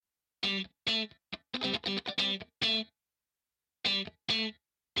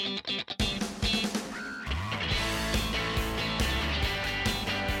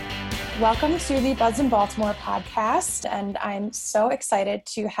Welcome to the Buzz in Baltimore podcast, and I'm so excited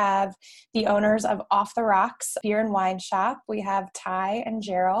to have the owners of Off the Rocks Beer and Wine Shop. We have Ty and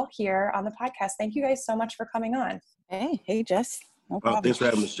Gerald here on the podcast. Thank you guys so much for coming on. Hey, Jess. No problem. Thanks for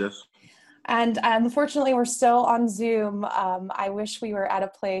having us, Jess. And unfortunately, we're still on Zoom. I wish we were at a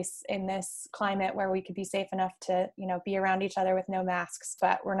place in this climate where we could be safe enough to, be around each other with no masks,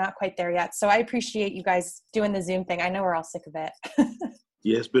 but we're not quite there yet. So I appreciate you guys doing the Zoom thing. I know we're all sick of it.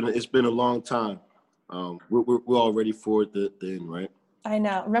 Yeah, it's been a long time. We're all ready for it then, right? I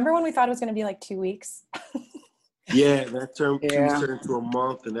know. Remember when we thought it was going to be like 2 weeks? Yeah, that turned into a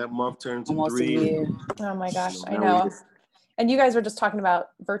month, and that month turned to almost 3. a year. Oh my gosh, I know. And you guys were just talking about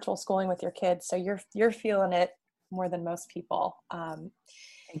virtual schooling with your kids, so you're feeling it more than most people.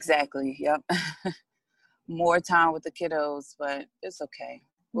 Exactly. Yep. More time with the kiddos, but it's okay.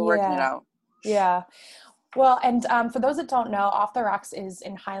 We're working it out. Yeah. Well, and for those that don't know, Off the Rocks is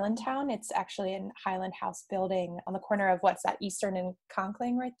in Highlandtown. It's actually in Highland House building on the corner of what's that, Eastern and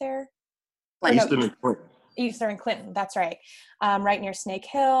Conkling right there? Eastern and Clinton. Eastern and Clinton, that's right. Right near Snake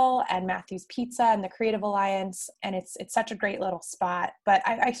Hill and Matthew's Pizza and the Creative Alliance. And it's such a great little spot. But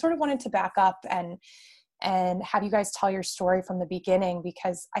I sort of wanted to back up and have you guys tell your story from the beginning,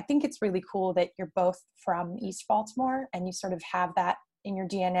 because I think it's really cool that you're both from East Baltimore and you sort of have that in your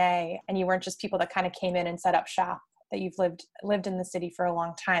DNA, and you weren't just people that kind of came in and set up shop, that you've lived in the city for a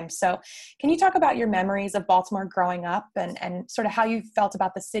long time. So can you talk about your memories of Baltimore growing up and sort of how you felt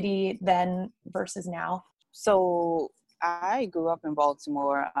about the city then versus now? So I grew up in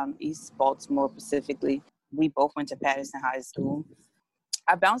Baltimore, East Baltimore specifically. We both went to Patterson High School.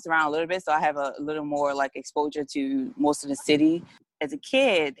 I bounced around a little bit, so I have a little more like exposure to most of the city. As a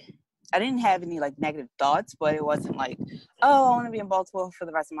kid, I didn't have any like negative thoughts, but it wasn't like, oh, I want to be in Baltimore for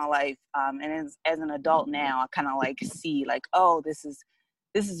the rest of my life. And as an adult now, I kind of like see like, oh, this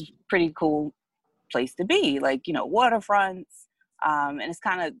is pretty cool place to be, like, waterfronts. And it's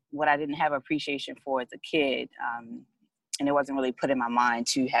kind of what I didn't have appreciation for as a kid. And it wasn't really put in my mind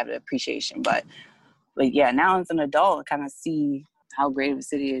to have the appreciation. But yeah, now as an adult, I kind of see how great of a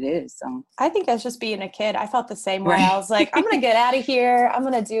city it is. So I think that's just being a kid. I felt the same way. Right. I was like, I'm going to get out of here. I'm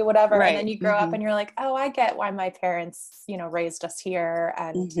going to do whatever. Right. And then you grow up and you're like, oh, I get why my parents, raised us here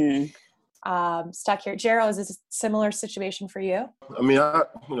and stuck here. Gerald, is this a similar situation for you? I mean, I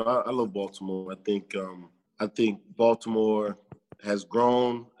love Baltimore. I think Baltimore has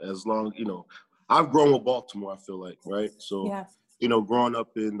grown as long, I've grown with Baltimore, I feel like, right? So, growing up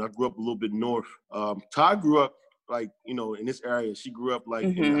I grew up a little bit north. Ty grew up in this area. She grew up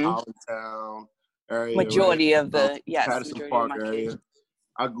in the Allentown area. Majority of the, Patterson Park area. Kids.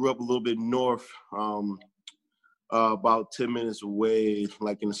 I grew up a little bit north, about 10 minutes away,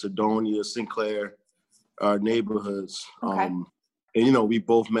 like in the Sedonia, Sinclair neighborhoods. Okay. And, we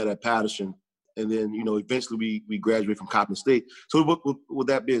both met at Patterson. And then, eventually we graduated from Coppin State. So with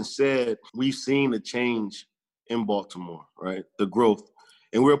that being said, we've seen the change in Baltimore, right? The growth.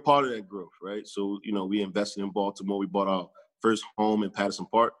 And we're a part of that growth, right? So, we invested in Baltimore. We bought our first home in Patterson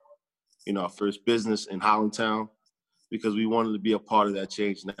Park, our first business in Highlandtown, because we wanted to be a part of that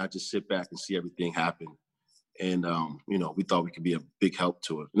change, not just sit back and see everything happen. And, we thought we could be a big help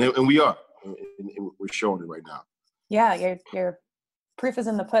to it. And we are. And we're showing it right now. Yeah, your proof is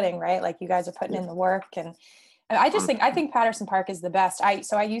in the pudding, right? Like you guys are putting in the work. And I think Patterson Park is the best.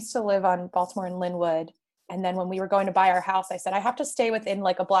 So I used to live on Baltimore and Linwood. And then when we were going to buy our house, I said, I have to stay within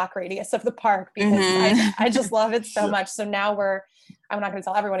like a block radius of the park because I just love it so much. So now I'm not going to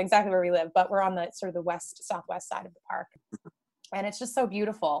tell everyone exactly where we live, but we're on the sort of the southwest side of the park. And it's just so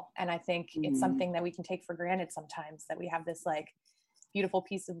beautiful. And I think it's something that we can take for granted sometimes, that we have this like beautiful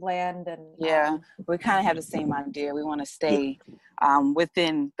piece of land. And we kind of have the same idea. We want to stay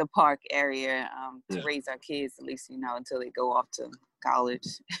within the park area to raise our kids, at least, until they go off to college.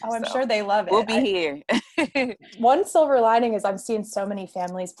 Oh, I'm sure they love it. We'll be here. One silver lining is I'm seeing so many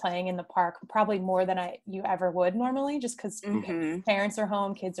families playing in the park, probably more than you ever would normally, just because parents are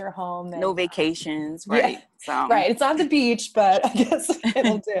home, kids are home. And, no vacations, right? Right. It's on the beach, but I guess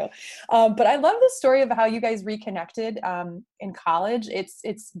it'll do. But I love the story of how you guys reconnected in college.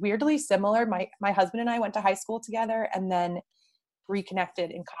 It's weirdly similar. My husband and I went to high school together and then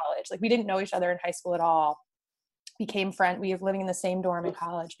reconnected in college. Like we didn't know each other in high school at all. Became friends. We were living in the same dorm in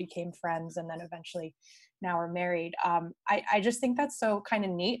college, became friends, and then eventually now we're married. I just think that's so kind of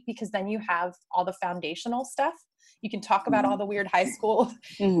neat because then you have all the foundational stuff. You can talk about all the weird high school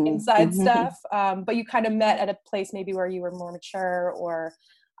inside stuff, but you kind of met at a place maybe where you were more mature or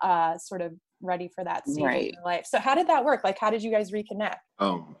sort of ready for that stage Right. in your life. So how did that work? Like, how did you guys reconnect?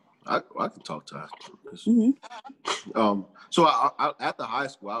 I can talk to her. Mm-hmm. So I after high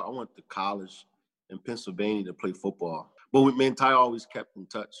school, I went to college in Pennsylvania to play football. But me and Ty always kept in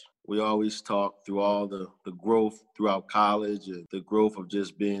touch. We always talked through all the growth throughout college and the growth of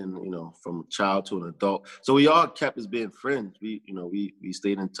just being, from a child to an adult. So we all kept as being friends. We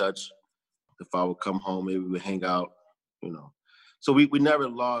stayed in touch. If I would come home, maybe we would hang out, So we never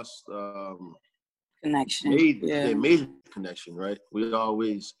lost Connection. major connection, right? We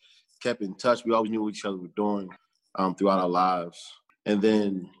always kept in touch. We always knew what each other were doing throughout our lives. And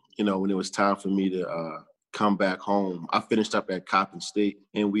then, when it was time for me to come back home, I finished up at Coppin State,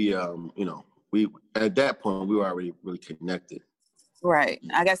 and we at that point we were already really connected. Right.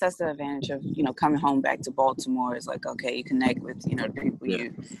 I guess that's the advantage of, coming home back to Baltimore is like, okay, you connect with, the people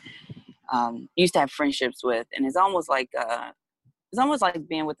you used to have friendships with. And it's almost like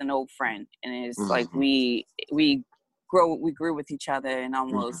being with an old friend. And it's like we grew with each other and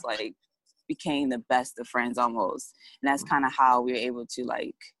almost like became the best of friends almost. And that's kind of how we were able to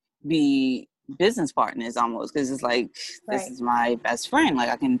like be business partners almost, because it's like, this is my best friend. Like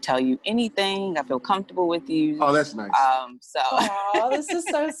I can tell you anything. I feel comfortable with you. Oh, that's nice. This is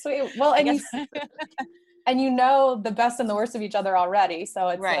so sweet. Well, and the best and the worst of each other already. So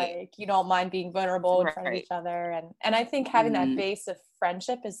it's like, you don't mind being vulnerable in front of each other. And I think having that base of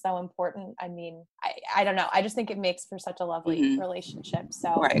friendship is so important. I mean, I don't know. I just think it makes for such a lovely relationship.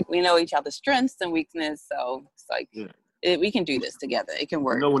 So we know each other's strengths and weakness. So it's like, we can do this together. It can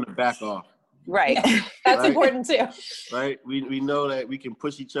work. We know when to back off. Right. That's important too. Right. We know that we can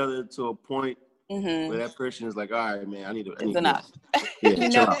push each other to a point where that person is like, all right, man, I need enough.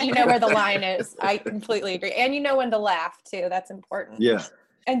 Yeah, you know where the line is. I completely agree. And you know when to laugh too. That's important. Yeah.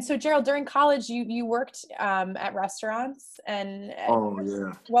 And so Gerald, during college, you worked at restaurants, and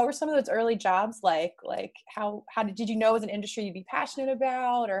what were some of those early jobs like? Like how did you know it was an industry you'd be passionate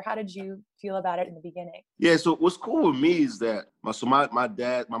about, or how did you feel about it in the beginning? Yeah. So what's cool with me is that my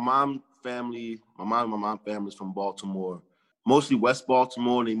dad, my mom family is from Baltimore, mostly West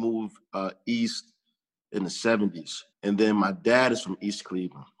Baltimore. And they moved east in the 70s. And then my dad is from East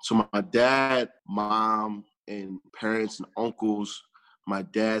Cleveland. So my dad, mom, and parents and uncles, my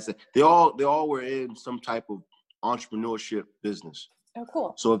dad's, they all were in some type of entrepreneurship business. Oh,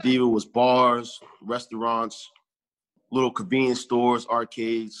 cool. So if either was bars, restaurants, little convenience stores,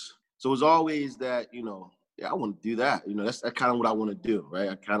 arcades. So it was always that, I want to do that. That's kind of what I want to do, right?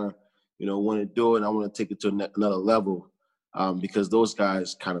 I kind of, want to do it, and I want to take it to another level because those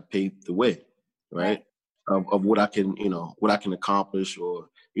guys kind of paved the way, right? Of what I can, what I can accomplish, or,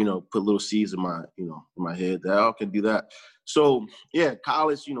 put little seeds in my, in my head that I can do that. So yeah,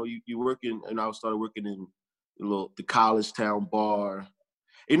 college, you working, and I started working in the college town bar.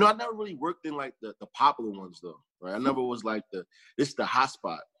 I never really worked in like the popular ones though, right? I never was like this is the hot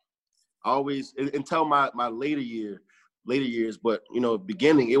spot. I always, until my later years, but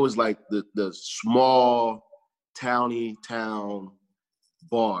beginning, it was like the small town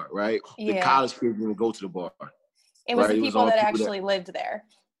bar, right? Yeah. The college kids didn't go to the bar. It was the people that actually lived there.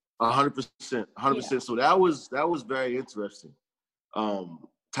 100%. So that was very interesting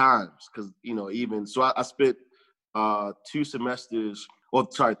times, because even so, I spent 3 semesters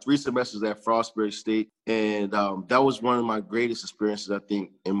at Frostburg State, and that was one of my greatest experiences, I think,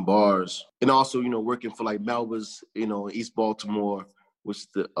 in bars, and also working for like Melba's, in East Baltimore, which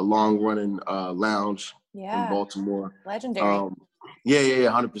is a long running lounge in Baltimore. Legendary.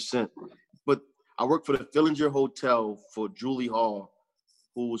 100%. But I worked for the Fillinger Hotel for Julie Hall,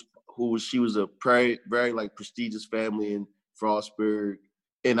 she was a very, very like prestigious family in Frostburg,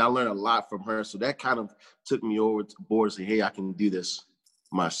 and I learned a lot from her. So that kind of took me over to board and say, hey, I can do this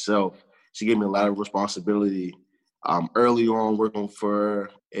myself. She gave me a lot of responsibility early on working for her,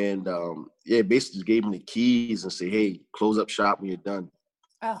 and basically just gave me the keys and say, hey, close up shop when you're done.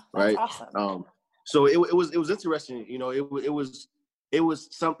 Oh, that's right? Awesome. So it was interesting. It was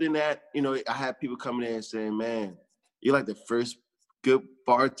something that I had people coming in and saying, man, you're like the first good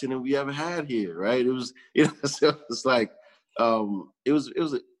bartender we ever had here, right? It was, so it's like, it was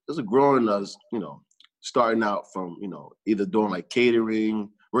a growing us, starting out from, either doing like catering,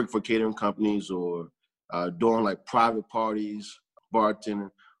 working for catering companies, or doing like private parties,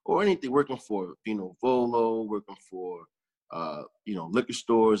 bartending, or anything, working for, Volo, working for, liquor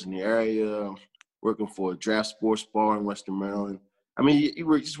stores in the area, working for a draft sports bar in Western Maryland. I mean,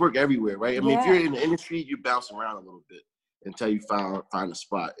 you just work everywhere, right? I mean, if you're in the industry, you bounce around a little bit until you find a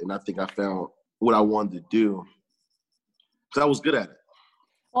spot. And I think I found what I wanted to do, because I was good at it.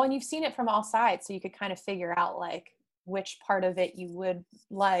 Well, and you've seen it from all sides, so you could kind of figure out like which part of it you would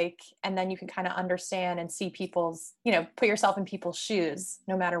like, and then you can kind of understand and see people's, put yourself in people's shoes,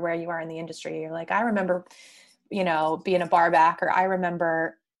 no matter where you are in the industry. You're like, I remember, being a bar back, or I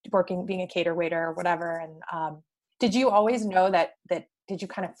remember being a cater waiter or whatever. And did you always know that did you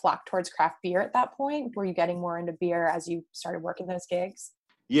kind of flock towards craft beer at that point? Were you getting more into beer as you started working those gigs?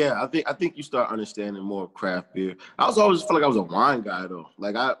 Yeah, I think you start understanding more of craft beer. I was always felt like I was a wine guy though.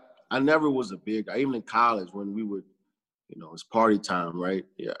 Like I never was a beer guy. Even in college when we would, it's party time, right?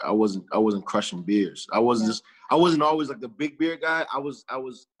 Yeah, I wasn't crushing beers. I wasn't always like the big beer guy. I was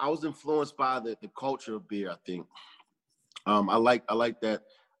influenced by the culture of beer, I think. I like that,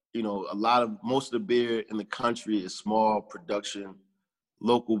 most of the beer in the country is small production,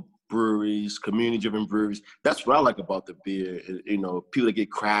 local breweries, community-driven breweries. That's what I like about the beer. People that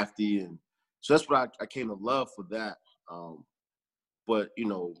get crafty, and so that's what I came to love for that. But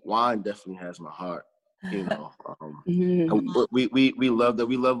wine definitely has my heart. We love that.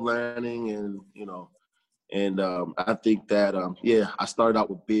 We love learning, and I think that I started out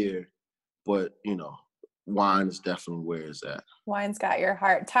with beer, but wine is definitely where it's at. Wine's got your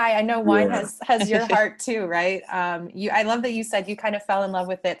heart. Ty, I know wine has your heart too, right? I love that you said you kind of fell in love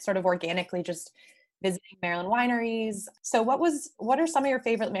with it sort of organically, just visiting Maryland wineries. So what are some of your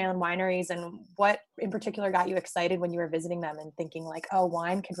favorite Maryland wineries, and what in particular got you excited when you were visiting them and thinking like, oh,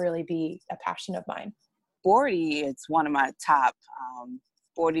 wine could really be a passion of mine? Bordy, it's one of my top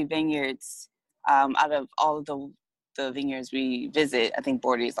Bordy vineyards. Out of all of the vineyards we visit, I think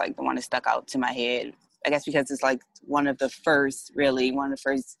Bordy is like the one that stuck out to my head. I guess because it's like one of the first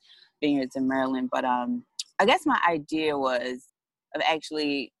vineyards in Maryland. But I guess my idea was of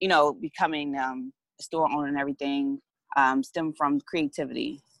actually, becoming a store owner and everything stemmed from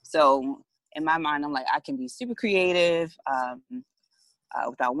creativity. So in my mind, I'm like, I can be super creative.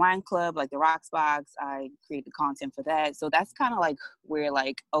 With our wine club, like the Rocks Box, I create the content for that. So that's kind of like where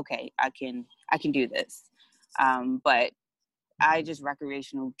like, okay, I can do this. But I just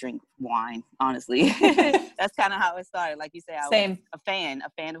recreational drink wine, honestly. That's kind of how it started. Like you say, I was a fan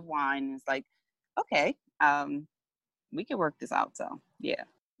of wine. It's like, okay, we can work this out. So yeah.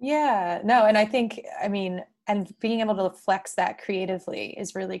 Yeah, no. And I think, and being able to flex that creatively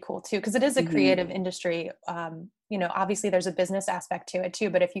is really cool too, because it is a creative industry. Obviously there's a business aspect to it too,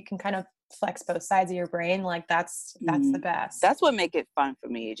 but if you can kind of flex both sides of your brain, like that's the best. That's what make it fun for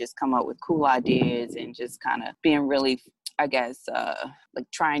me. Just come up with cool ideas and just kind of being really, I guess, like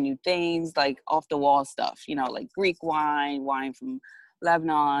trying new things, like off the wall stuff, like Greek wine from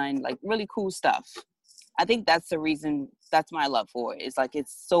Lebanon, like really cool stuff. I think that's the reason, that's my love for it. It's like,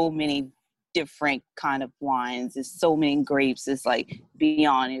 it's so many different kind of wines. There's so many grapes. It's like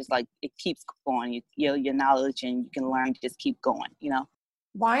beyond, it's like, it keeps going. Your knowledge and you can learn to just keep going,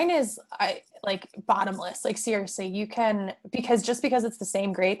 Wine is like bottomless. Like seriously, you can, because it's the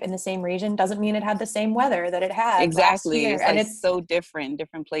same grape in the same region doesn't mean it had the same weather that it had exactly last year. It's and like it's so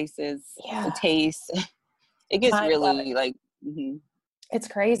different places. Yeah, the taste, it gets really like It's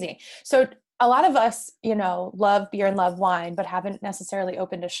crazy. So a lot of us love beer and love wine, but haven't necessarily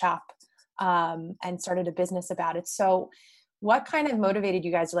opened a shop and started a business about it. So what kind of motivated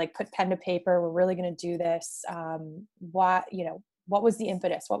you guys to like put pen to paper? We're really going to do this. What was the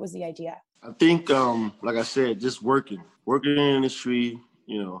impetus? What was the idea? I think, like I said, just working in the industry,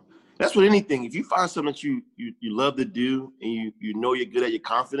 that's what anything. If you find something that you love to do and you know you're good at, you're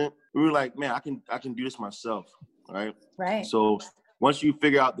confident, we were like, man, I can do this myself, right? Right. So once you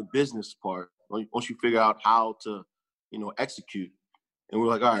figure out the business part, once you figure out how to, execute, and we're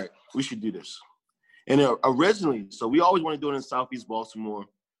like, all right, we should do this. And originally, so we always wanted to do it in Southeast Baltimore,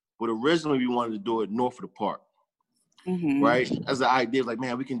 but originally we wanted to do it north of the park. Right? As the idea, like,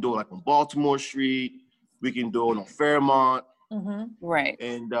 man, we can do it like on Baltimore Street, we can do it on Fairmont, right?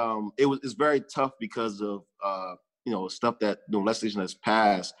 And it's very tough because of stuff that the legislation has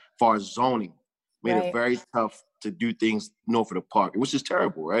passed, as far as zoning, made it very tough to do things north of the park, which is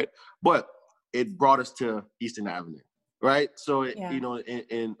terrible, right? But it brought us to Eastern Avenue, right? So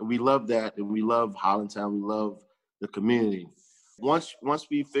and we love that, and we love Hollandtown, we love the community. Once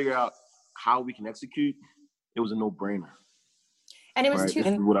we figure out how we can execute, it was a no-brainer. And it was This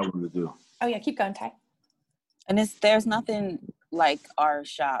is what I wanted to do. Oh yeah, keep going, Ty. And there's nothing like our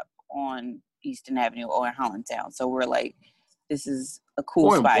shop on Eastern Avenue or in Hollandtown. So we're like, this is a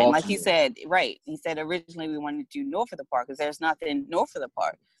cool spot. And like he said, he said originally we wanted to do north of the park because there's nothing north of the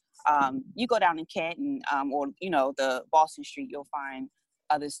park. You go down in Canton or, the Boston Street, you'll find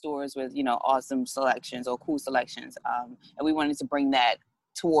other stores with, awesome selections or cool selections. And we wanted to bring that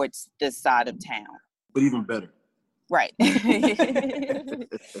towards this side of town. But even better. Right.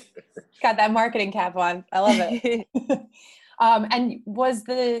 Got that marketing cap on. I love it. And was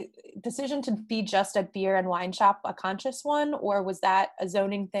the decision to be just a beer and wine shop a conscious one, or was that a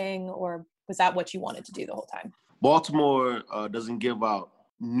zoning thing, or was that what you wanted to do the whole time? Baltimore doesn't give out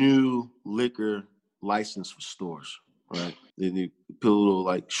new liquor license for stores, right? They put a little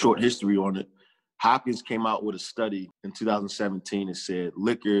like short history on it. Hopkins came out with a study in 2017 that said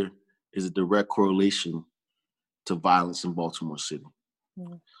liquor is a direct correlation to violence in Baltimore City.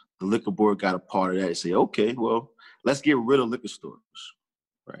 Mm-hmm. The liquor board got a part of that and say, okay, well, let's get rid of liquor stores,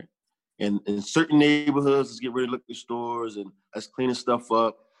 right? And in certain neighborhoods, let's get rid of liquor stores and let's clean stuff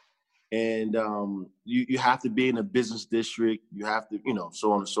up. And you have to be in a business district. You have to,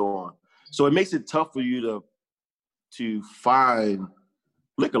 so on and so on. So it makes it tough for you to find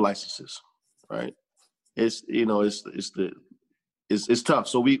liquor licenses, right? It's tough.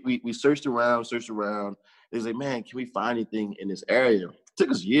 So we searched around. They was like, man, can we find anything in this area? It took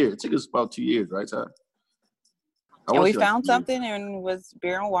us a year. It took us about 2 years, right, Ty? And we found something and it was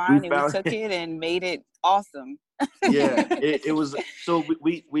beer and wine, and we took it and made it awesome. Yeah, it was. So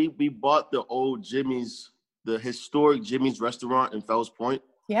we bought the old Jimmy's, the historic Jimmy's restaurant in Fells Point.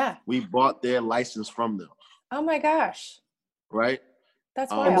 Yeah. We bought their license from them. Oh my gosh. Right?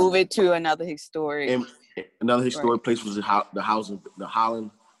 That's wild. And move it to another historic. And another historic place was the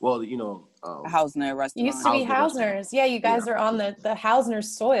Holland. Well, Hausner restaurant. It used to be Hausner's. Yeah, you guys are on the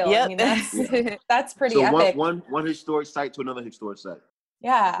Hausner's soil. Yep. I mean, that's pretty epic. One historic site to another historic site.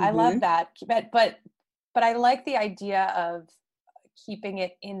 Yeah, I love that. But I like the idea of keeping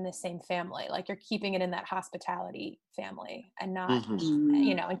it in the same family. Like you're keeping it in that hospitality family and not,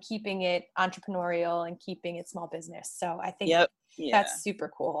 and keeping it entrepreneurial and keeping it small business. So I think that's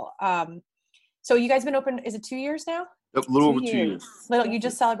super cool. So you guys been open, is it 2 years now? A little over 2 years. You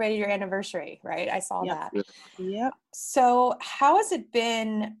just celebrated your anniversary, right? I saw that. Yep. So how has it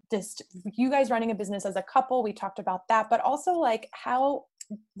been, you guys running a business as a couple? We talked about that, but also like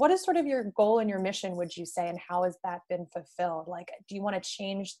what is sort of your goal and your mission, would you say, and how has that been fulfilled? Like, do you want to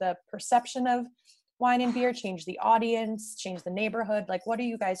change the perception of wine and beer, change the audience, change the neighborhood? Like, what are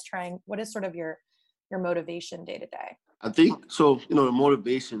you guys what is sort of your motivation day to day? I think, so, the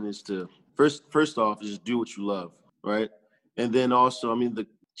motivation is to, first off, is just do what you love, right? And then also, the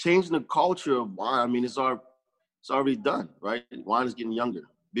changing the culture of wine, it's already done, right? Wine is getting younger.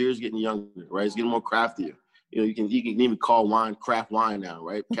 Beer is getting younger, right? It's getting more craftier. You can even call wine craft wine now,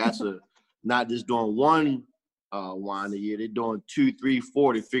 right? Cats are not just doing one wine a year; they're doing 2, 3,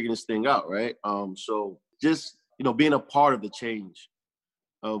 4. They're figuring this thing out, right? So just being a part of the change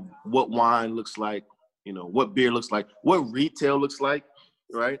of what wine looks like, what beer looks like, what retail looks like,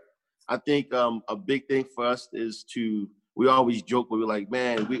 right? I think a big thing for us is we always joke, but we're like,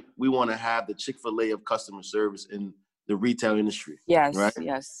 man, we want to have the Chick-fil-A of customer service in the retail industry. Yes, right?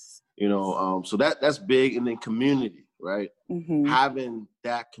 Yes. So that's big. And then community, right? Mm-hmm. Having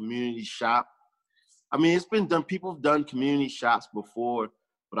that community shop. It's been done. People have done community shops before,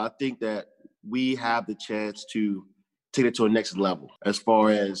 but I think that we have the chance to take it to a next level as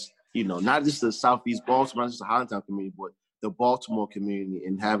far as, not just the Southeast Baltimore, not just the Highlandtown community, but the Baltimore community,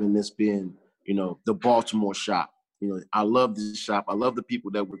 and having this being, the Baltimore shop. I love this shop. I love the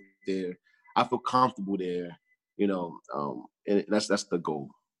people that work there. I feel comfortable there, and that's the goal.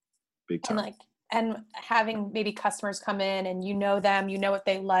 Big time. And having maybe customers come in and them, what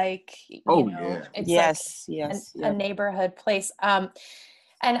they like. Yeah. It's yes. A neighborhood place. And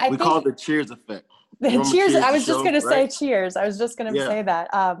we call it the cheers effect. Cheers. I was just going to say cheers. I was just going to say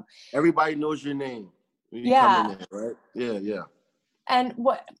that. Everybody knows your name when you come in there, right? Yeah. And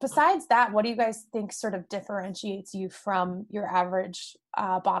besides that, what do you guys think sort of differentiates you from your average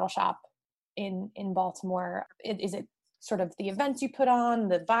bottle shop in Baltimore? Is it sort of the events you put on,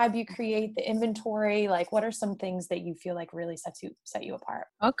 the vibe you create, the inventory? Like, what are some things that you feel like really set you apart?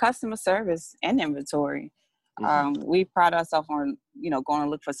 Well, customer service and inventory. Mm-hmm. We pride ourselves on, going to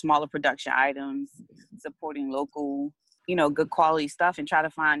look for smaller production items, supporting local, good quality stuff, and try to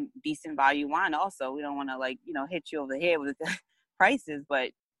find decent value wine. Also, we don't want to hit you over the head with the prices,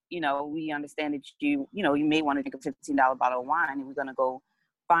 but we understand that you may want to drink a $15 bottle of wine, and we're going to go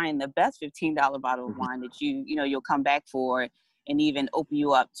find the best $15 bottle of wine that you'll come back for, and even open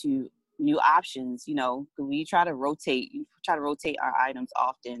you up to new options. We try to rotate our items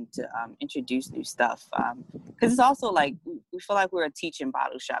often to introduce new stuff, because it's also like we feel like we're a teaching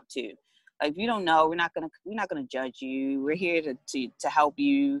bottle shop too. Like, if you don't know, we're not gonna judge you. We're here to help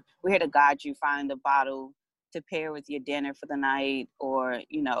you. We're here to guide you find the bottle to pair with your dinner for the night, or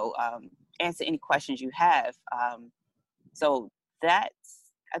answer any questions you have. So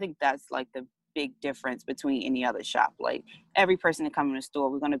I think that's like the big difference between any other shop. Like every person that comes in the store,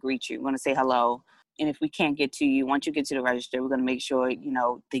 we're going to greet you. We're going to say hello. And if we can't get to you, once you get to the register, we're going to make sure, you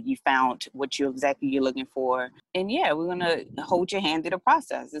know, that you found what you're looking for. And yeah, we're going to hold your hand through the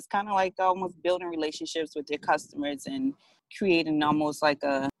process. It's kind of like almost building relationships with your customers and creating almost like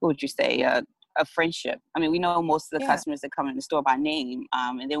a friendship. I mean, we know most of the customers that come in the store by name.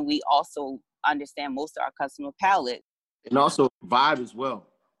 And then we also understand most of our customer palette. And also vibe as well.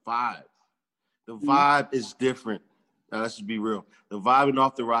 Vibe. The vibe is different. Now, let's just be real. The vibe in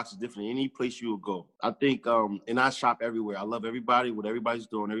Off the Rocks is different. Any place you will go. I think, and I shop everywhere. I love everybody, what everybody's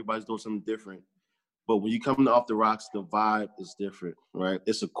doing. Everybody's doing something different. But when you come to Off the Rocks, the vibe is different, right?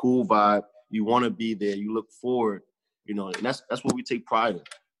 It's a cool vibe. You want to be there. You look forward, you know, and that's what we take pride in.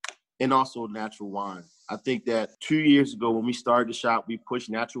 And also natural wine. I think that 2 years ago when we started the shop, we pushed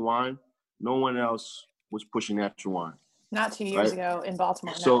natural wine. No one else was pushing natural wine. Not 2 years ago in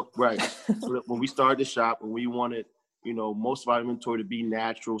Baltimore. So, right. So when we started the shop and we wanted, you know, most of our inventory to be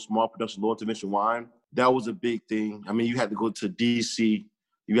natural, small production, low intervention wine, that was a big thing. I mean, you had to go to DC,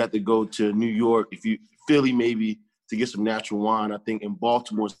 you had to go to New York, Philly maybe, to get some natural wine. I think in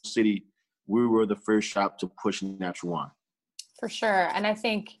Baltimore City, we were the first shop to push natural wine. For sure. And I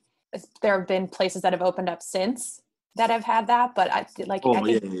think there have been places that have opened up since that have had that, but I think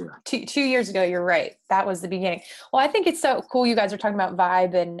 2 years ago, you're right. That was the beginning. Well, I think it's so cool. You guys are talking about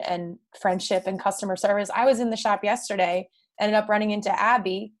vibe and friendship and customer service. I was in the shop yesterday, ended up running into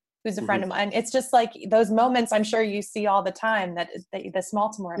Abby, who's a friend of mine. It's just like those moments I'm sure you see all the time, that the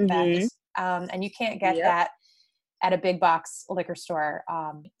Smaltimore effect. And you can't get that at a big box liquor store,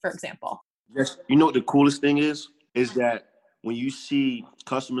 for example. Yes. You know what the coolest thing is that when you see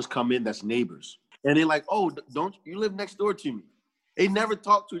customers come in, that's neighbors. And they're like, oh, don't you live next door to me? They never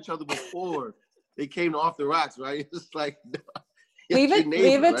talked to each other before they came to Off the Rocks, right? It's like, leave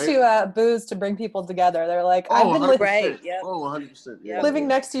it to booze to bring people together. They're like, I've been 100%. Living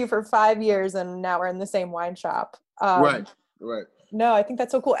next to you for 5 years, and now we're in the same wine shop. Right. No, I think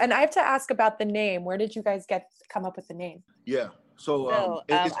that's so cool. And I have to ask about the name. Where did you guys come up with the name? Yeah. So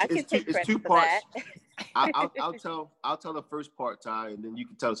it's two parts. I'll tell the first part, Ty, and then you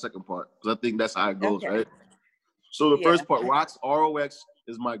can tell the second part, because I think that's how it goes, right? So the first part, Rocks, ROX,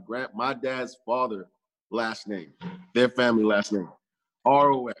 is my dad's father last name, their family last name.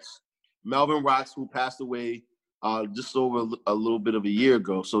 ROX, Melvin Rocks, who passed away just over a little bit of a year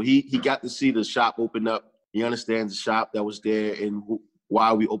ago. So he got to see the shop open up. He understands the shop that was there and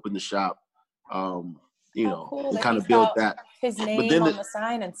why we opened the shop. Cool, and kind of built that. His name on the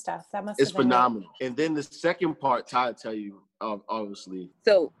sign and stuff. That must have been phenomenal. Great. And then the second part, Ty will tell you, obviously.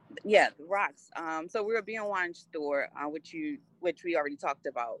 So yeah, Rocks. So we're a beer and wine store, which we already talked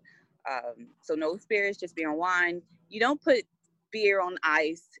about. So no spirits, just beer and wine. You don't put beer on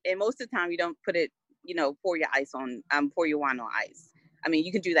ice, and most of the time you don't put it, pour your wine on ice. I mean,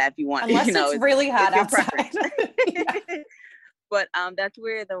 you can do that if you want. Unless it's really hot outside. But that's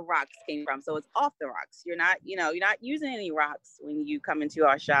where the rocks came from. So it's Off the Rocks. You're not using any rocks when you come into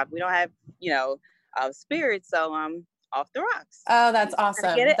our shop. We don't have, spirits. So Off the Rocks. Oh, that's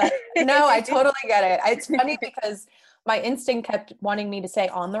awesome. Get it? No, I totally get it. It's funny because my instinct kept wanting me to say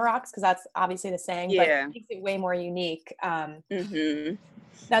On the Rocks, because that's obviously the saying, but it makes it way more unique.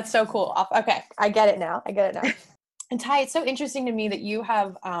 That's so cool. Okay, I get it now. And Ty, it's so interesting to me that you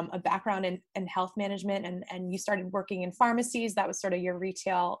have a background in health management, and you started working in pharmacies. That was sort of your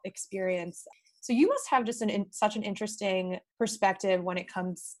retail experience. So you must have just such an interesting perspective when it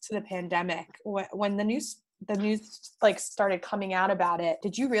comes to the pandemic. When the news started coming out about it,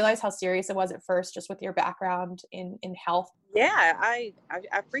 did you realize how serious it was at first, just with your background in health? Yeah, I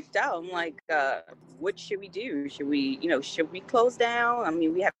freaked out. I'm like, what should we do? Should we close down? I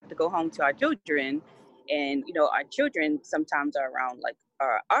mean, we have to go home to our children. And, our children sometimes are around like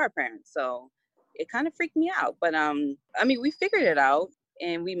our parents. So it kind of freaked me out. But, we figured it out,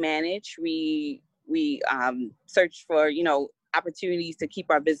 and we managed. We searched for, opportunities to keep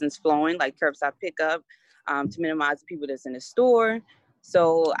our business flowing, like curbside pickup, to minimize the people that's in the store.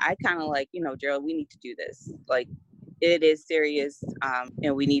 So I kind of like, Gerald, we need to do this. Like, it is serious.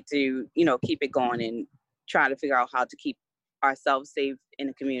 And we need to, keep it going and try to figure out how to keep ourselves safe and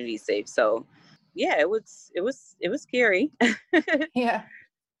the community safe. So yeah, it was scary. Yeah.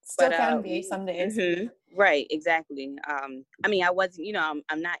 Still can be some days. Right, exactly. I wasn't,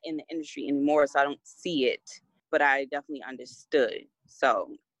 I'm not in the industry anymore, so I don't see it, but I definitely understood.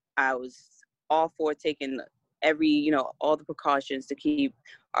 So I was all for taking all the precautions to keep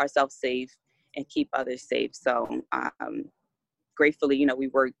ourselves safe and keep others safe. So gratefully, we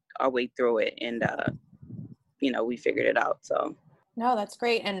worked our way through it, and we figured it out. So. No, that's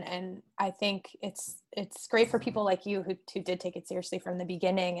great. And I think it's great for people like you who did take it seriously from the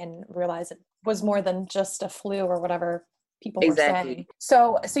beginning and realize it was more than just a flu or whatever people were saying. Exactly.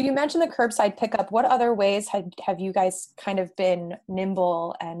 So you mentioned the curbside pickup. What other ways have you guys kind of been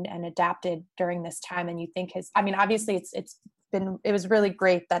nimble and adapted during this time? And you think I mean, obviously it was really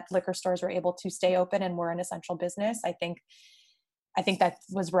great that liquor stores were able to stay open and were an essential business. I think that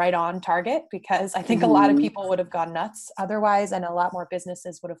was right on target, because I think a lot of people would have gone nuts otherwise, and a lot more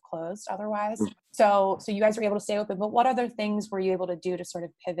businesses would have closed otherwise. So you guys were able to stay open, but what other things were you able to do to sort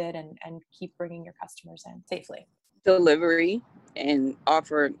of pivot and keep bringing your customers in safely? Delivery and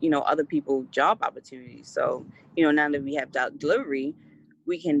offer, other people job opportunities. So, now that we have delivery,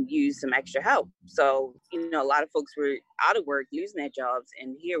 we can use some extra help. So, a lot of folks were out of work, losing their jobs,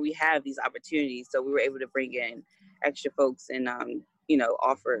 and here we have these opportunities. So we were able to bring in extra folks and,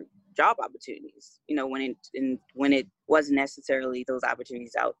 offer job opportunities, when it wasn't necessarily those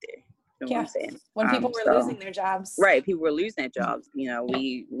opportunities out there. You know what I'm saying? When people were losing their jobs. Right. People were losing their jobs.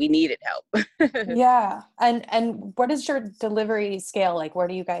 We needed help. Yeah. And what is your delivery scale? Like,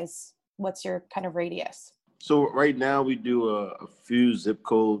 what's your kind of radius? So right now we do a few zip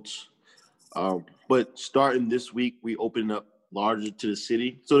codes, but starting this week, we open up larger to the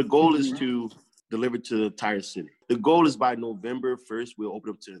city. So the goal is to deliver to the entire city. The goal is by November 1st, we'll open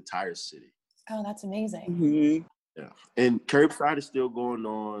up to the entire city. Oh, that's amazing. Mm-hmm. Yeah. And curbside is still going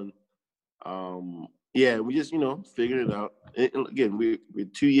on. We just, figured it out. And again, we're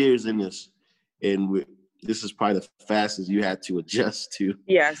 2 years in this, and this is probably the fastest you had to adjust to.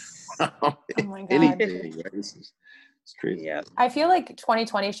 Yes. Oh my God. Anything, right? It's crazy. Yeah. I feel like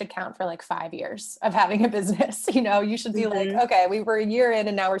 2020 should count for like 5 years of having a business. You should be like, okay, we were a year in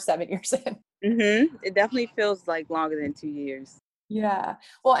and now we're 7 years in. Mm-hmm. It definitely feels like longer than 2 years. Yeah.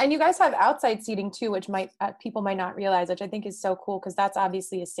 Well, and you guys have outside seating too, which people might not realize, which I think is so cool, because that's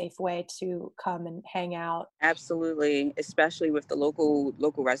obviously a safe way to come and hang out. Absolutely. Especially with the local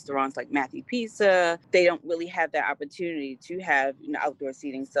restaurants like Matthew Pizza. They don't really have that opportunity to have outdoor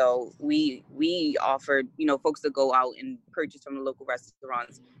seating. So we offered, folks to go out and purchase from the local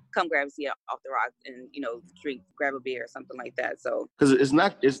restaurants, come grab a seat off the rocks and, grab a beer or something like that. So because it's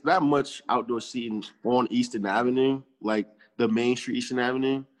not much outdoor seating on Eastern Avenue, like the main street Eastern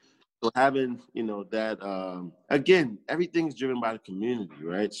Avenue. So having, that, again, everything's driven by the community,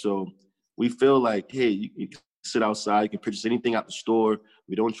 right? So we feel like, hey, you can sit outside, you can purchase anything out the store.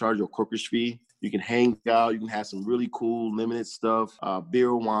 We don't charge you a corporate fee. You can hang out, you can have some really cool limited stuff,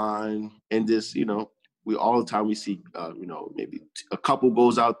 beer, wine, and just, we all the time we see, maybe a couple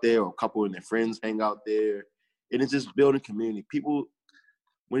goes out there or a couple and their friends hang out there. And it's just building community. People,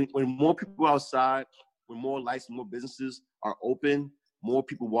 when more people outside, when more lights and more businesses are open, more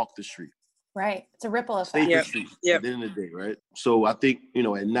people walk the street. Right. It's a ripple effect. Safer street at the end of the day, right? So I think,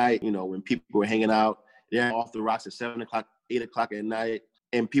 at night, when people are hanging out, they're off the rocks at 7 o'clock, 8 o'clock at night,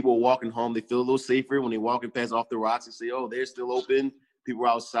 and people are walking home, they feel a little safer when they're walking past off the rocks and say, oh, they're still open. People are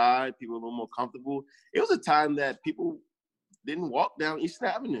outside. People are a little more comfortable. It was a time that people didn't walk down Eastern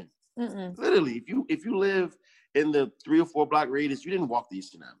Avenue. Mm-mm. Literally, if you live in the 3 or 4 block radius, you didn't walk the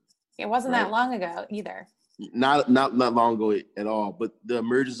Eastern Avenue. It wasn't that long ago either. Not long ago at all. But the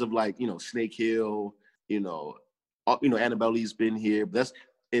emergence of Snake Hill, Annabelle's been here.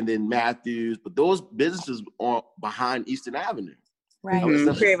 And then Matthews. But those businesses are behind Eastern Avenue. Right.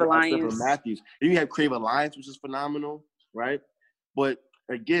 Crave Alliance. Matthews. And you have Crave Alliance, which is phenomenal, right? But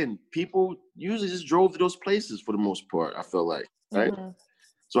again, people usually just drove to those places for the most part, I feel like, right? Mm-hmm.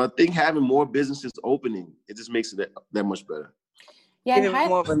 So I think having more businesses opening, it just makes it that much better. Yeah, give it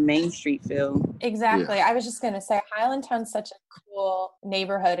more of a Main Street feel. Exactly. Yeah. I was just going to say, Highlandtown's such a cool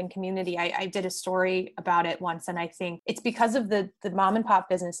neighborhood and community. I did a story about it once, and I think it's because of the mom and pop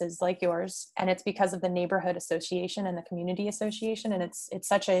businesses like yours, and it's because of the neighborhood association and the community association, and it's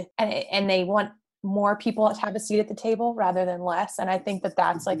such and they want more people to have a seat at the table rather than less. And I think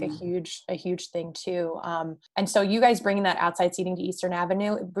that's like a huge thing too. And so you guys bringing that outside seating to Eastern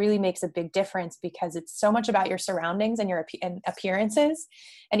Avenue, it really makes a big difference, because it's so much about your surroundings and your appearances.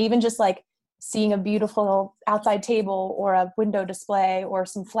 And even just like seeing a beautiful outside table or a window display or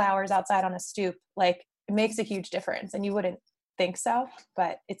some flowers outside on a stoop, like it makes a huge difference. And you wouldn't think so,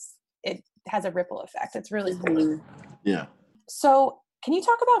 but it has a ripple effect. It's really cool. Yeah. So can you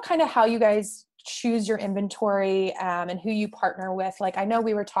talk about kind of how you guys choose your inventory and who you partner with? Like, I know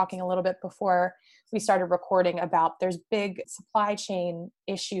we were talking a little bit before we started recording about there's big supply chain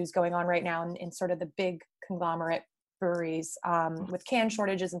issues going on right now in sort of the big conglomerate breweries with can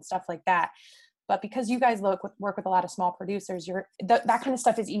shortages and stuff like that. But because you guys work with a lot of small producers, that kind of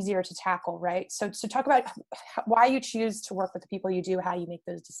stuff is easier to tackle, right? So talk about why you choose to work with the people you do, how you make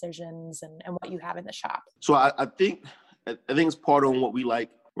those decisions, and what you have in the shop. So I think it's part on what we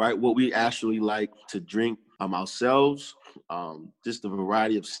like, right? What we actually like to drink ourselves, just a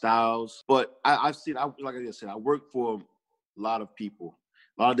variety of styles. But I've seen, like I said, I work for a lot of people,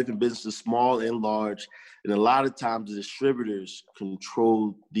 a lot of different businesses, small and large. And a lot of times the distributors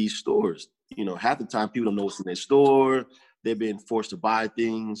control these stores. You know, half the time people don't know what's in their store. They're being forced to buy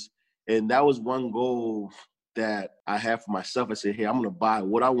things. And that was one goal that I had for myself. I said, hey, I'm going to buy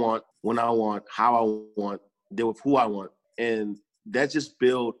what I want, when I want, how I want, deal with who I want. And that just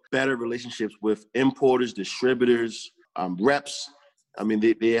built better relationships with importers, distributors, reps. I mean,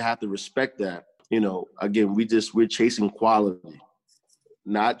 they have to respect that. You know, again, we're chasing quality,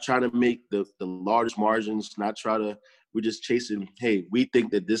 not trying to make the largest margins, we're just chasing, hey, we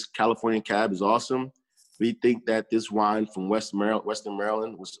think that this California Cab is awesome. We think that this wine from Western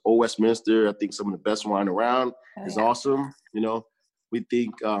Maryland, was Old Westminster, I think some of the best wine around, is awesome. You know, we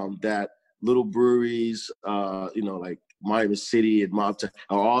think that little breweries, like Miami City and Mobtown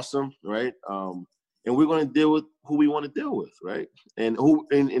are awesome, right? And we're going to deal with who we want to deal with, right? And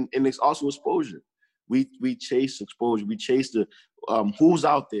it's also exposure. We chase exposure. We chase the who's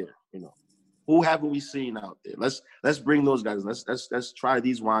out there, you know. Who haven't we seen out there? Let's bring those guys. Let's try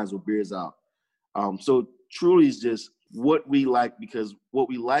these wines or beers out. So truly it's just what we like, because what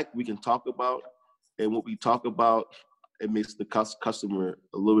we like we can talk about, and what we talk about, it makes the customer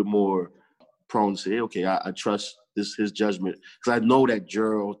a little bit more prone to say, okay, I trust his judgment, because I know that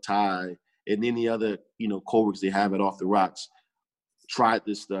Gerald, Ty, and any other coworkers they have at Off the Rocks tried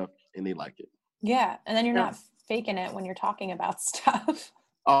this stuff and they like it. Yeah, and then you're not faking it when you're talking about stuff.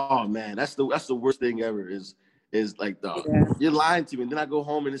 Oh man, that's the worst thing ever. Is like, you're lying to me, and then I go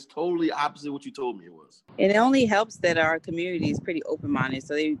home and it's totally opposite what you told me it was. And it only helps that our community is pretty open-minded,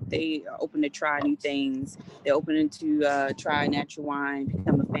 so they are open to try new things. They're open to try natural wine,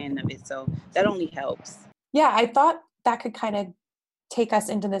 become a fan of it. So that only helps. Yeah, I thought that could kind of take us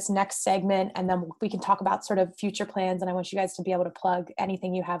into this next segment, and then we can talk about sort of future plans. And I want you guys to be able to plug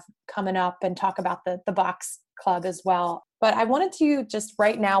anything you have coming up and talk about the Box Club as well. But I wanted to just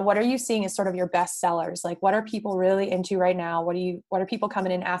right now, what are you seeing as sort of your best sellers? Like, what are people really into right now? What are people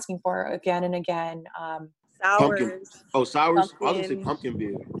coming in asking for again and again? Sours. Sours. I was going to say pumpkin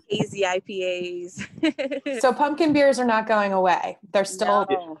beer. Hazy IPAs. So pumpkin beers are not going away. They're still.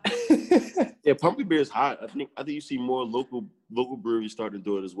 No. Yeah, pumpkin beer is hot. I think you see more local breweries starting to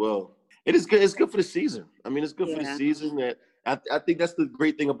do it as well. It is good. It's good for the season. I mean, it's good for the season. That I think that's the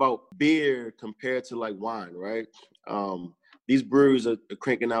great thing about beer compared to like wine, right? These breweries are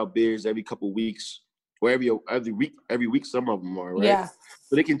cranking out beers every couple of weeks, or every week. Some of them are, right? Yeah.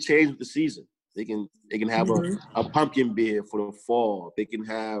 So they can change with the season. They can have a pumpkin beer for the fall. They can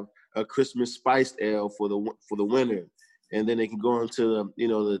have a Christmas spiced ale for the winter, and then they can go into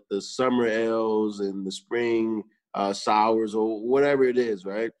the summer ales and the spring sours or whatever it is,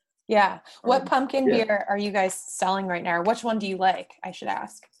 right? Yeah. What pumpkin beer are you guys selling right now? Or which one do you like? I should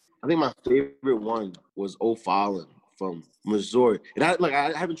ask. I think my favorite one was O'Fallon from Missouri, and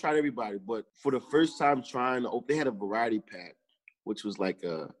I haven't tried everybody, but for the first time trying, they had a variety pack, which was like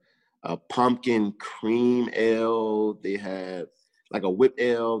a pumpkin cream ale. They had like a whip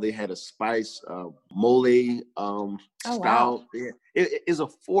ale. They had a spice mole stout. Wow. It is a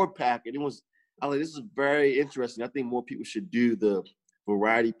 4-pack, and I was like, this is very interesting. I think more people should do the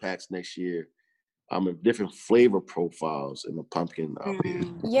variety packs next year. Different flavor profiles in the pumpkin beer.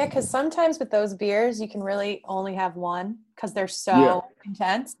 Yeah, because sometimes with those beers, you can really only have one because they're so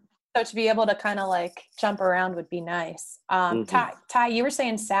intense. So to be able to kind of like jump around would be nice. Ty, you were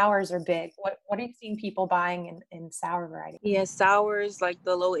saying sours are big. What are you seeing people buying in sour variety? Yeah, sours, like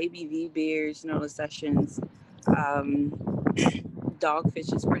the low ABV beers, the sessions.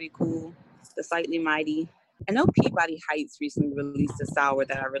 Dogfish is pretty cool. The Slightly Mighty. I know Peabody Heights recently released a sour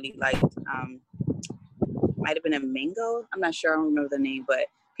that I really liked. Might have been a mango. I'm not sure. I don't remember the name, but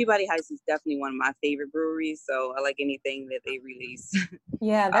Peabody Heights is definitely one of my favorite breweries. So I like anything that they release.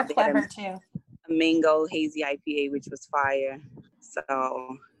 Yeah, they're clever too. A mango hazy IPA, which was fire.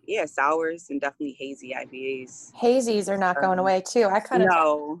 So yeah, sours and definitely hazy IPAs. Hazies are not going away too. I kind of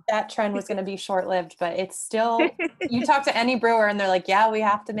thought that trend was going to be short-lived, but it's still, you talk to any brewer and they're like, yeah, we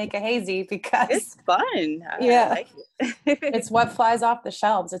have to make a hazy because it's fun. Yeah. I like it. It's what flies off the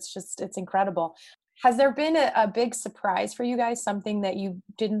shelves. It's incredible. Has there been a big surprise for you guys? Something that you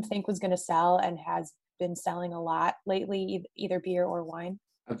didn't think was going to sell and has been selling a lot lately, either beer or wine?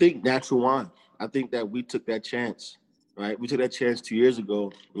 I think natural wine. I think that we took that chance. right? We took that chance 2 years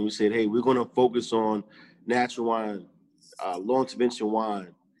ago, and we said, hey, we're going to focus on natural wine, low intervention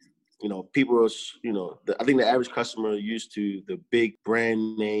wine. You know, people are, you know, I think the average customer are used to the big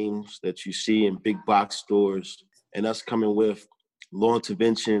brand names that you see in big box stores, and us coming with low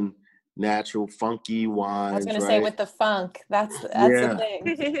intervention, natural, funky wines. I was going to right? say with the funk, that's Yeah.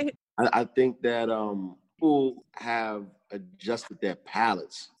 the thing. I think that people have adjusted their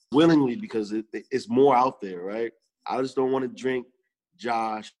palates willingly because it's more out there, right? I just don't want to drink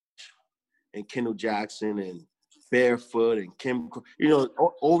Josh and Kendall Jackson and Barefoot and Kim, you know,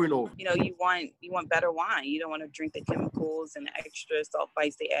 over and over. You know, you want better wine. You don't want to drink the chemicals and the extra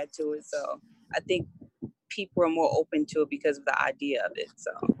sulfites they add to it. So I think people are more open to it because of the idea of it.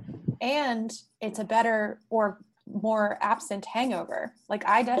 So, and it's a better or more absent hangover. Like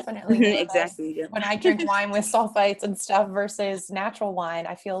I definitely exactly, yeah. When I drink wine with sulfites and stuff versus natural wine,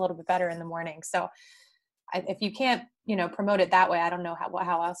 I feel a little bit better in the morning. So if you can't, you know, promote it that way, I don't know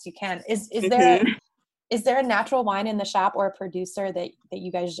how else you can. Is there a natural wine in the shop or a producer that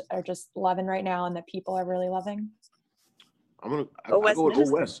you guys are just loving right now and that people are really loving? I go with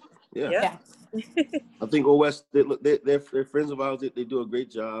Old West. Yeah. I think Old West, they're friends of ours. They do a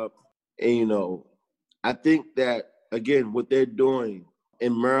great job. And, you know, I think that, again, what they're doing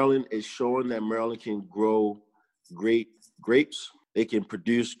in Maryland is showing that Maryland can grow great grapes. They can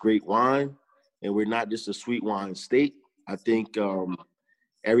produce great wine. And we're not just a sweet wine state. I think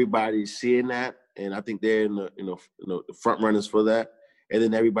everybody's seeing that. And I think they're in the front runners for that. And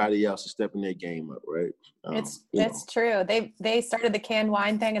then everybody else is stepping their game up, right? It's true. They started the canned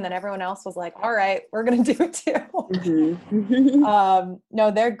wine thing, and then everyone else was like, "All right, we're gonna do it too." Mm-hmm.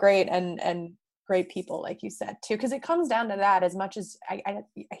 No, they're great and great people, like you said too, because it comes down to that. As much as I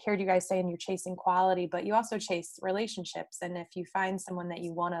heard you guys saying you're chasing quality, but you also chase relationships. And if you find someone that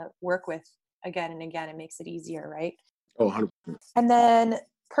you want to work with again and again, it makes it easier, right? Oh, 100%. And then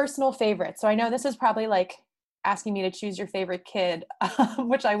personal favorites. So I know this is probably like asking me to choose your favorite kid,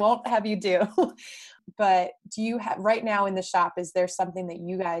 which I won't have you do. But do you have right now in the shop, is there something that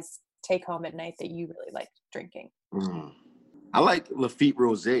you guys take home at night that you really like drinking? I like Lafite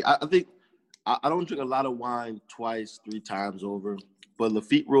Rosé. I think I don't drink a lot of wine 2-3 times over, but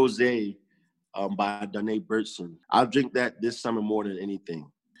Lafite Rosé by Danae Burtson, I'll drink that this summer more than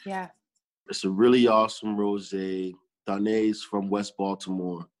anything. Yeah. It's a really awesome rosé. Danae's from West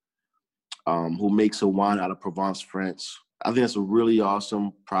Baltimore, who makes a wine out of Provence, France. I think it's a really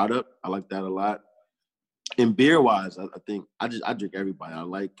awesome product. I like that a lot. And beer-wise, I think I drink everybody. I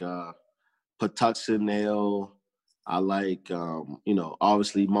like Patuxent Ale. I like,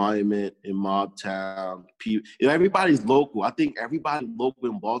 obviously Monument in Mobtown. Everybody's local. I think everybody local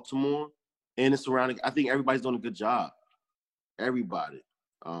in Baltimore and the surrounding. I think everybody's doing a good job. Everybody.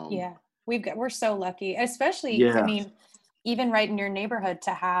 Yeah. We're so lucky, especially, I mean, even right in your neighborhood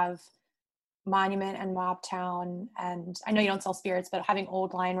to have Monument and Mobtown, and I know you don't sell spirits, but having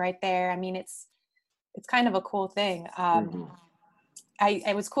Old Line right there, I mean, it's kind of a cool thing.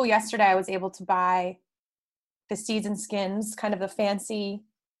 It was cool yesterday. I was able to buy the Seeds and Skins, kind of the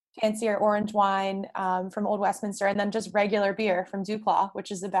fancier orange wine from Old Westminster, and then just regular beer from Duclaw,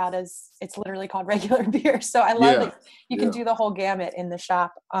 which is it's literally called regular beer. So I love that you can do the whole gamut in the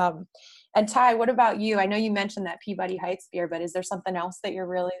shop. And Ty, what about you? I know you mentioned that Peabody Heights beer, but is there something else that you're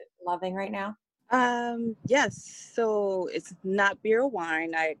really loving right now? Yes. So it's not beer or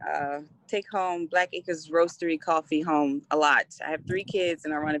wine. I take home Black Acres Roastery coffee home a lot. I have 3 kids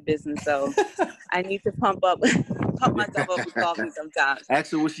and I run a business, so I need to pump myself up with coffee sometimes.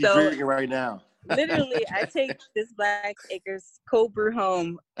 Actually, what she's drinking right now. Literally, I take this Black Acres cold brew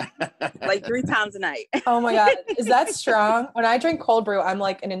home like 3 times a night. Oh my God. Is that strong? When I drink cold brew, I'm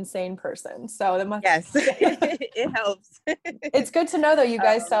like an insane person. So yes, it helps. It's good to know though, you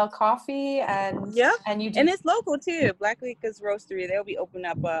guys sell coffee and and it's local too. Black Acres Roastery, they'll be opening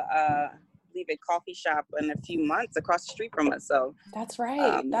up a coffee shop in a few months across the street from us. So that's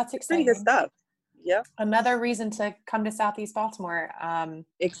right. That's exciting. Pretty good stuff. Yep. Another reason to come to Southeast Baltimore.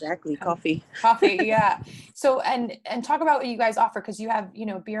 Exactly. Coffee. Yeah. So, and talk about what you guys offer. Cause you have,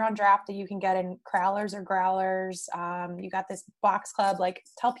 beer on draft that you can get in crowlers or growlers. You got this box club, like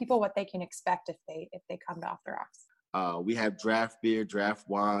tell people what they can expect if they come to Off the Rocks. We have draft beer, draft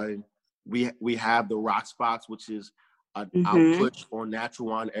wine. We have the Rocks Box, which is an output on natural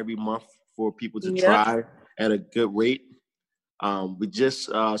wine every month for people to try at a good rate. We just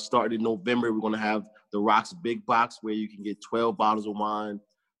started in November. We're going to have the Rocks Big Box where you can get 12 bottles of wine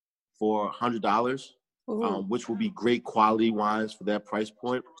for $100, which will be great quality wines for that price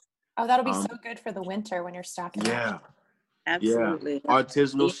point. Oh, that'll be so good for the winter when you're stocking up. Absolutely. Yeah.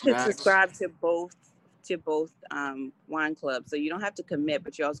 Artisanal you snacks. You subscribe to both to both wine clubs. So you don't have to commit,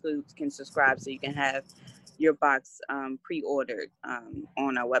 but you also can subscribe so you can have your box pre-ordered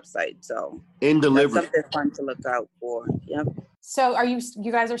on our website. So in delivery. That's something fun to look out for. Yep. So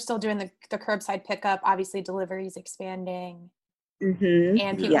you guys are still doing the curbside pickup? Obviously delivery is expanding. Mm-hmm.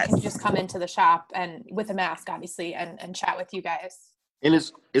 And people can just come into the shop and with a mask, obviously, and chat with you guys. And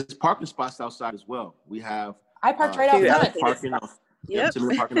it's parking spots outside as well. We have I parked right out front. Parking, yep.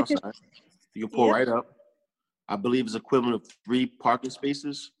 parking outside. You can pull right up. I believe it's equivalent of 3 parking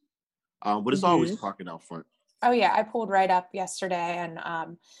spaces, but it's always parking out front. Oh yeah, I pulled right up yesterday, and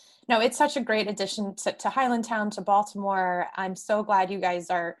no, it's such a great addition to Highlandtown, to Baltimore. I'm so glad you guys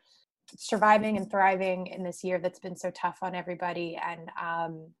are surviving and thriving in this year that's been so tough on everybody. And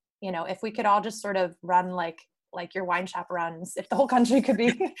you know, if we could all just sort of run like your wine shop runs, if the whole country could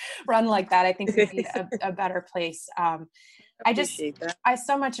be run like that, I think we'd be a better place. I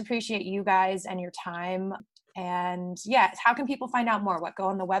so much appreciate you guys and your time. And yeah, how can people find out more? Go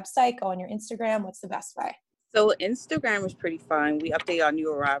on the website, go on your Instagram? What's the best way? So Instagram is pretty fun. We update our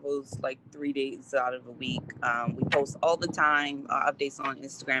new arrivals like 3 days out of the week. We post all the time, updates on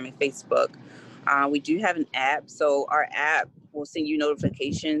Instagram and Facebook. We do have an app. So our app will send you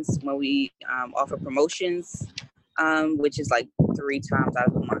notifications when we offer promotions, which is like 3 times out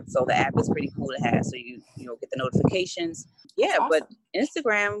of the month. So the app is pretty cool to have. So you get the notifications. Yeah, awesome. But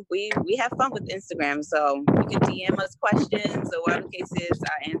Instagram, we have fun with Instagram. So you can DM us questions or whatever the case is,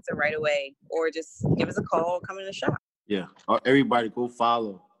 I answer right away. Or just give us a call, come in the shop. Yeah. Everybody go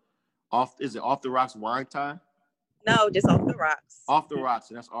follow. Is it Off the Rocks Wine Time? No, just Off the Rocks. Off the Rocks,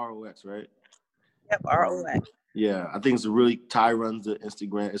 and that's ROX, right? Yep, ROX. Yeah, I think Ty runs the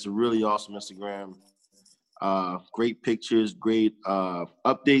Instagram. It's a really awesome Instagram. Great pictures, great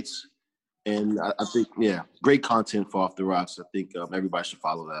updates. And I think, great content for Off the Rocks. I think everybody should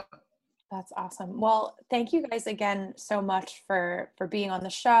follow that. That's awesome. Well, thank you guys again so much for being on the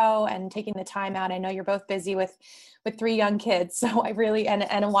show and taking the time out. I know you're both busy with 3 young kids, so I really, and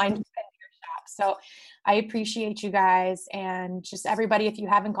a wine shop. So I appreciate you guys, and just everybody, if you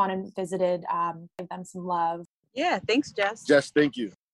haven't gone and visited, give them some love. Yeah, thanks, Jess. Jess, thank you.